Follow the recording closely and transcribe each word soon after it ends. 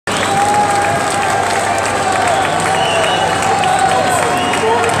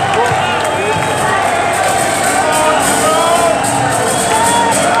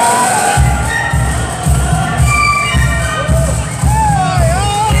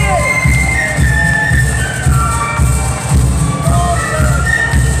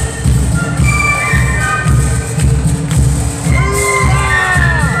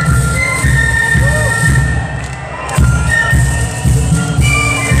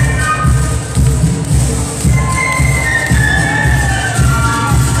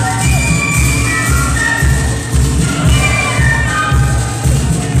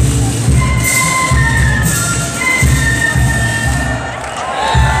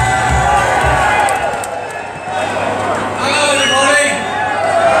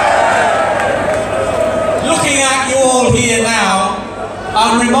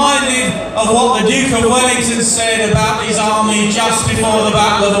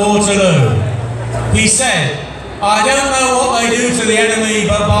Waterloo. He said, "I don't know what they do to the enemy,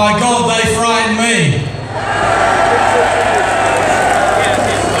 but by God they frighten me."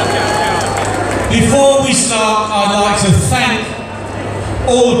 Before we start, I'd like to thank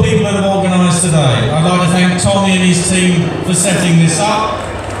all the people that have organised today. I'd like to thank Tommy and his team for setting this up.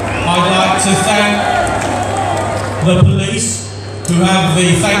 I'd like to thank the police who have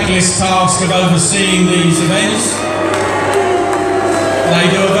the thankless task of overseeing these events. They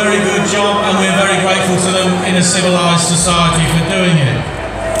do a very good job and we're very grateful to them in a civilised society for doing it.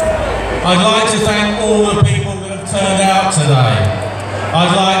 I'd like to thank all the people that have turned out today.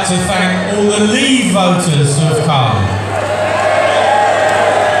 I'd like to thank all the Leave voters who have come.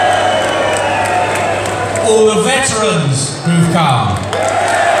 All the veterans who've come.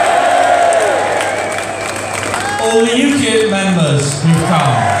 All the UKIP members who've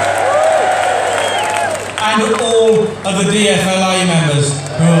come. And all of the DFLA members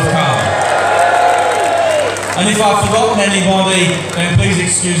who have come. And if I've forgotten anybody, then please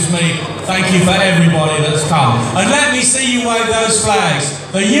excuse me. Thank you for everybody that's come. And let me see you wave those flags.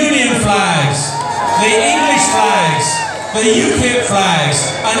 The Union flags, the English flags, the UKIP flags,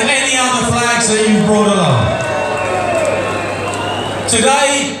 and any other flags that you've brought along.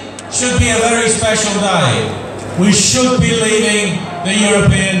 Today should be a very special day. We should be leaving the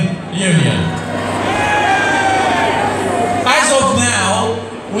European Union. As of now,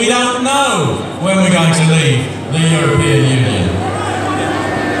 we don't know when we're going to leave the European Union.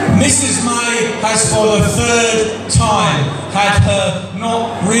 Mrs. May has for the third time had her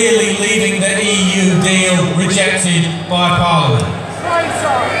not really leaving the EU deal rejected by Parliament.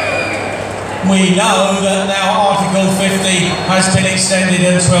 We know that now Article 50 has been extended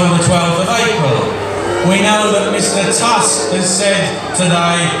until the 12th of April. We know that Mr. Tusk has said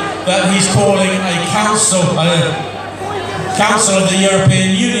today that he's calling a Council of the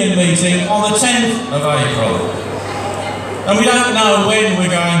European Union meeting on the 10th of April. And we don't know when we're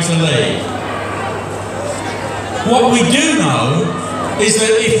going to leave. What we do know is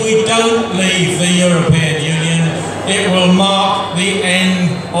that if we don't leave the European Union, it will mark the end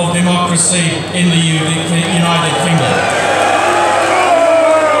of democracy in the United Kingdom.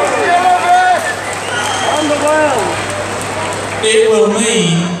 It will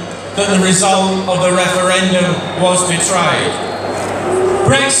mean that the result of the referendum was betrayed.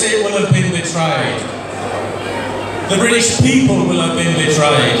 Brexit will have been betrayed. The British people will have been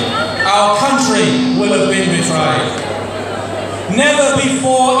betrayed. Our country will have been betrayed. Never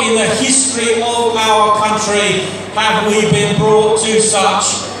before in the history of our country have we been brought to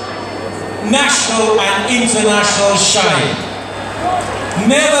such national and international shame.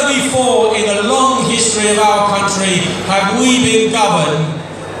 Never before in the long history of our country have we been governed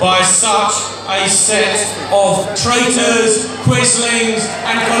by such a set of traitors, quislings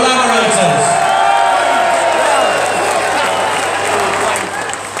and collaborators.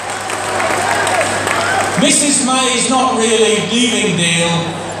 Mrs. May's not really leaving deal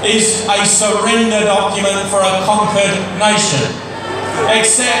is a surrender document for a conquered nation.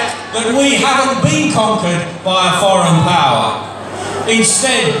 Except that we haven't been conquered by a foreign power.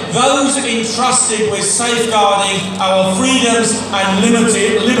 Instead, those entrusted with safeguarding our freedoms and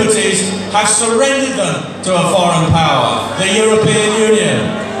liberties have surrendered them to a foreign power, the European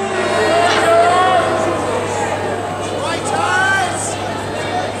Union.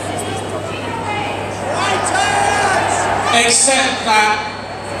 Except that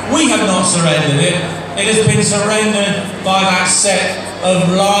we have not surrendered it. It has been surrendered by that set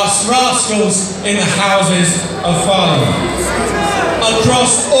of rascals in the Houses of Parliament,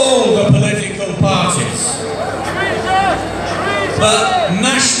 across all the political parties. But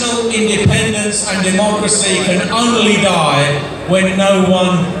national independence and democracy can only die when no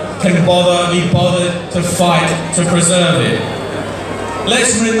one can be bothered to fight to preserve it.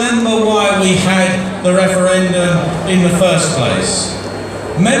 Let's remember why we had the referendum in the first place.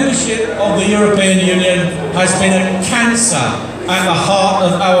 Membership of the European Union has been a cancer at the heart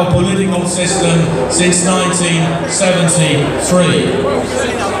of our political system since 1973.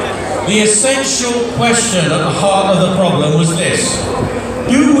 The essential question at the heart of the problem was this: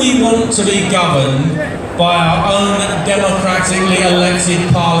 do we want to be governed by our own democratically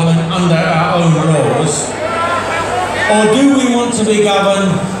elected parliament under our own laws? Or do we want to be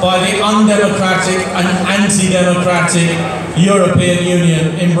governed by the undemocratic and anti-democratic European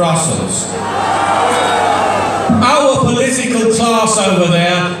Union in Brussels? Our political class over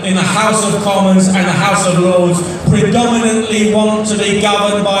there in the House of Commons and the House of Lords predominantly want to be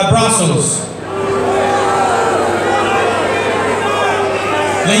governed by Brussels.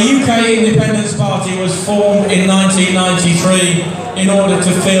 The UK Independence Party was formed in 1993 in order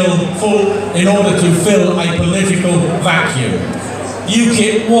to fill a political vacuum.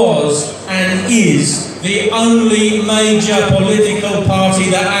 UKIP was and is the only major political party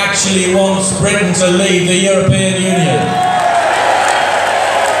that actually wants Britain to leave the European Union.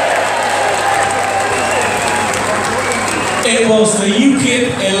 It was the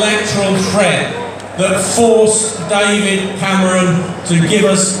UKIP electoral threat that forced David Cameron to give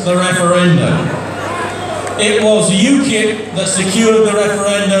us the referendum. It was UKIP that secured the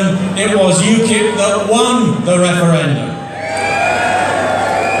referendum. It was UKIP that won the referendum.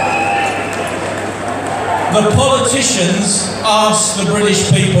 The politicians asked the British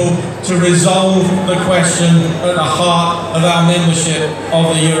people to resolve the question at the heart of our membership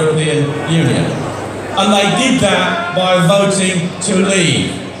of the European Union. And they did that by voting to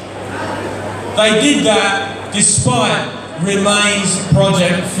leave. They did that despite Remain's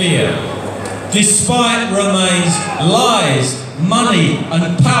Project Fear, despite Remain's lies, money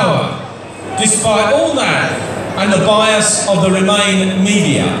and power, despite all that and the bias of the Remain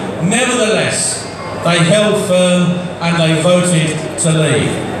media. Nevertheless, they held firm and they voted to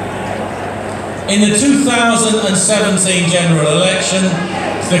leave. In the 2017 general election,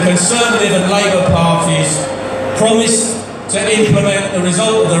 the Conservative and Labour parties promised to implement the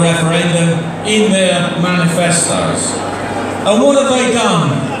result of the referendum in their manifestos. And what have they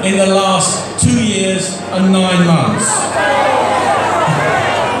done in the last 2 years and 9 months?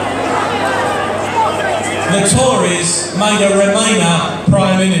 The Tories made a Remainer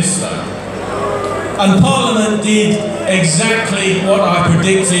Prime Minister. And Parliament did exactly what I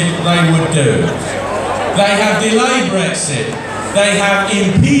predicted they would do. They have delayed Brexit. They have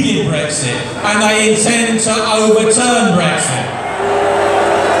impeded Brexit, and they intend to overturn Brexit.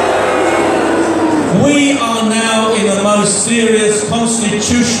 We are now in the most serious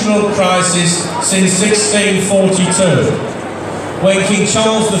constitutional crisis since 1642, when King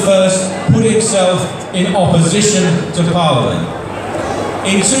Charles I put himself in opposition to Parliament.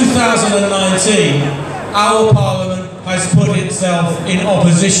 In 2019, our Parliament has put itself in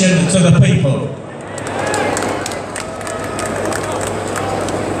opposition to the people.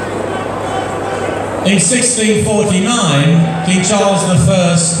 In 1649, King Charles I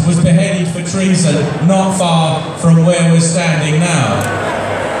was beheaded for treason not far from where we're standing now.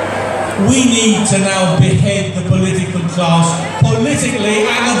 We need to now behead the political class politically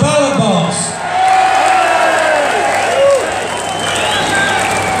at the ballot box.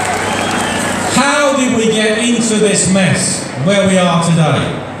 How did we get into this mess where we are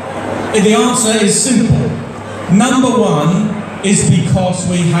today? The answer is simple. Number one, is because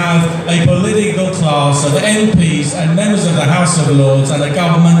we have a political class of MPs and members of the House of Lords and a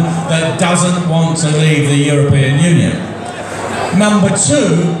government that doesn't want to leave the European Union. Number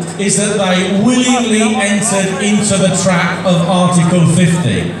two is that they willingly entered into the trap of Article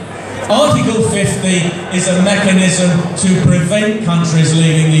 50. Article 50 is a mechanism to prevent countries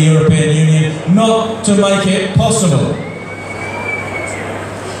leaving the European Union, not to make it possible.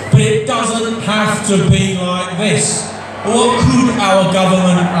 But it doesn't have to be like this. What could our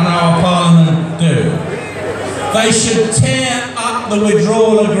government and our parliament do? They should tear up the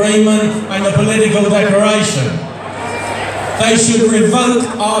withdrawal agreement and the political declaration. They should revoke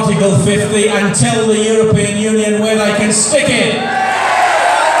Article 50 and tell the European Union where they can stick it.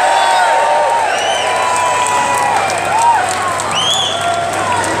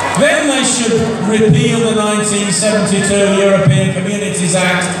 Then they should repeal the 1972 European Communities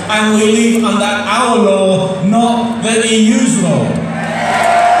Act and we live under our law, not the EU's law.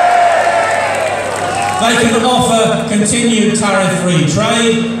 They can offer continued tariff-free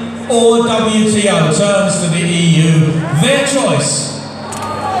trade or WTO terms to the EU, their choice.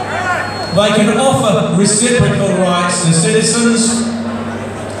 They can offer reciprocal rights to citizens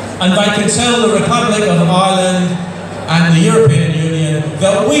and they can tell the Republic of Ireland and the European Union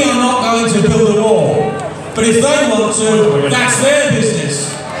that we are not going to build a wall. But if they want to, that's their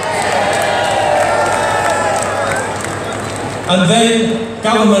business. And then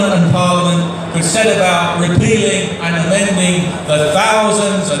government and parliament could set about repealing and amending the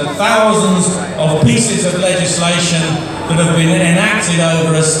thousands and thousands of pieces of legislation that have been enacted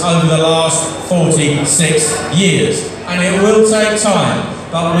over us over the last 46 years. And it will take time.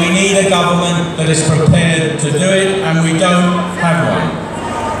 But we need a government that is prepared to do it, and we don't have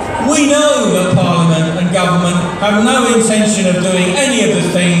one. We know that Parliament and government have no intention of doing any of the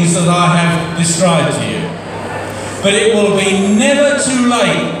things that I have described to you. But it will be never too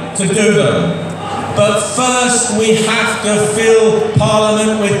late to do them. But first we have to fill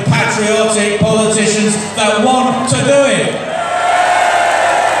Parliament with patriotic politicians that want to do it.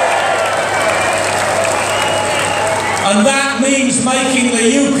 And that means means making the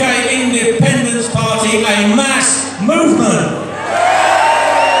UK Independence Party a mass movement.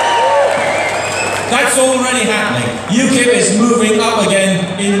 That's already happening. UKIP is moving up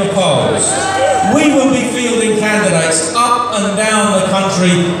again in the polls. We will be fielding candidates up and down the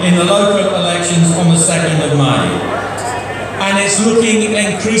country in the local elections on the 2nd of May. And it's looking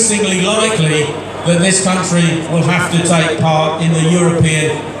increasingly likely that this country will have to take part in the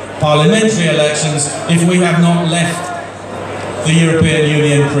European parliamentary elections if we have not left the European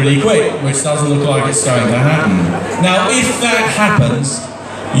Union pretty quick, which doesn't look like it's going to happen. Now, if that happens,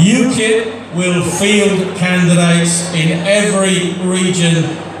 UKIP will field candidates in every region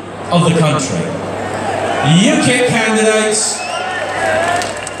of the country. UKIP candidates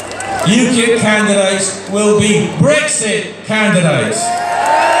will be Brexit candidates.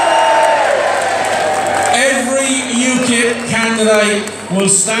 Every UKIP candidate will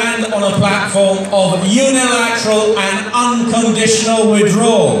stand on a platform of unilateral and unconditional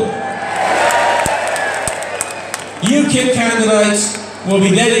withdrawal. UKIP candidates will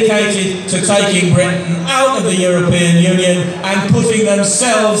be dedicated to taking Britain out of the European Union and putting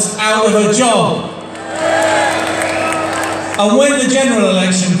themselves out of a job. And when the general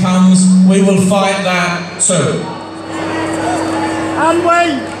election comes, we will fight that too.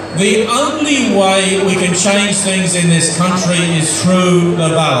 The only way we can change things in this country is through the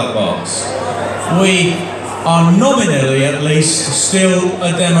ballot box. We are nominally, at least, still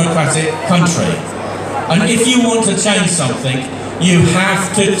a democratic country. And if you want to change something, you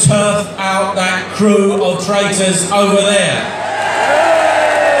have to turf out that crew of traitors over there.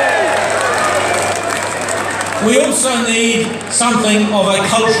 We also need something of a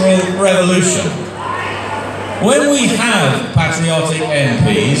cultural revolution. When we have patriotic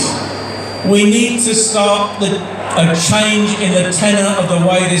MPs, we need to start a change in the tenor of the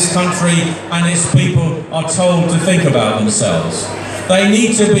way this country and its people are told to think about themselves. They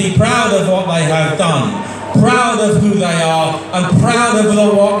need to be proud of what they have done, proud of who they are, and proud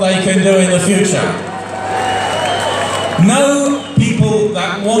of what they can do in the future. No people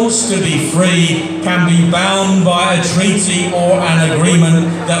that wants to be free can be bound by a treaty or an agreement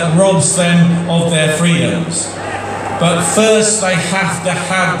that robs them of their freedoms. But first they have to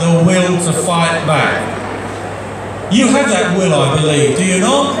have the will to fight back. You have that will, I believe, do you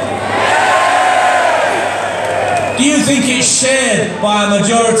not? Do you think it's shared by a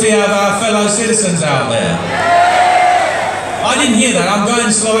majority of our fellow citizens out there? I didn't hear that, I'm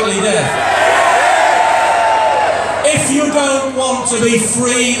going slightly deaf. If you don't want to be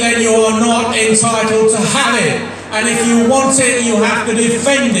free, then you are not entitled to have it. And if you want it, you have to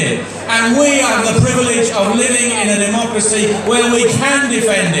defend it. And we have the privilege of living in a democracy where we can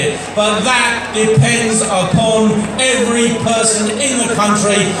defend it. But that depends upon every person in the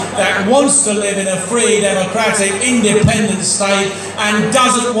country that wants to live in a free, democratic, independent state and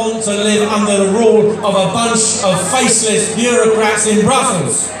doesn't want to live under the rule of a bunch of faceless bureaucrats in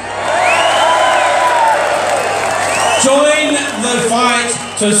Brussels. Join the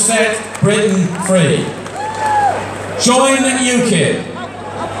fight to set Britain free. Join UKIP.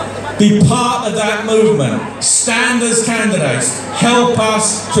 Be part of that movement. Stand as candidates. Help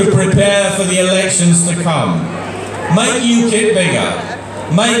us to prepare for the elections to come. Make UKIP bigger.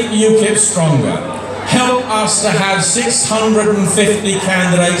 Make UKIP stronger. Help us to have 650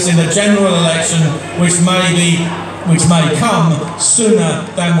 candidates in the general election, which may come sooner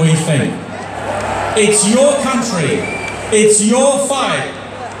than we think. It's your country. It's your fight.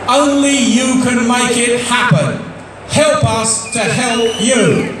 Only you can make it happen. Help us to help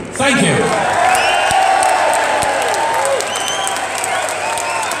you. Thank you.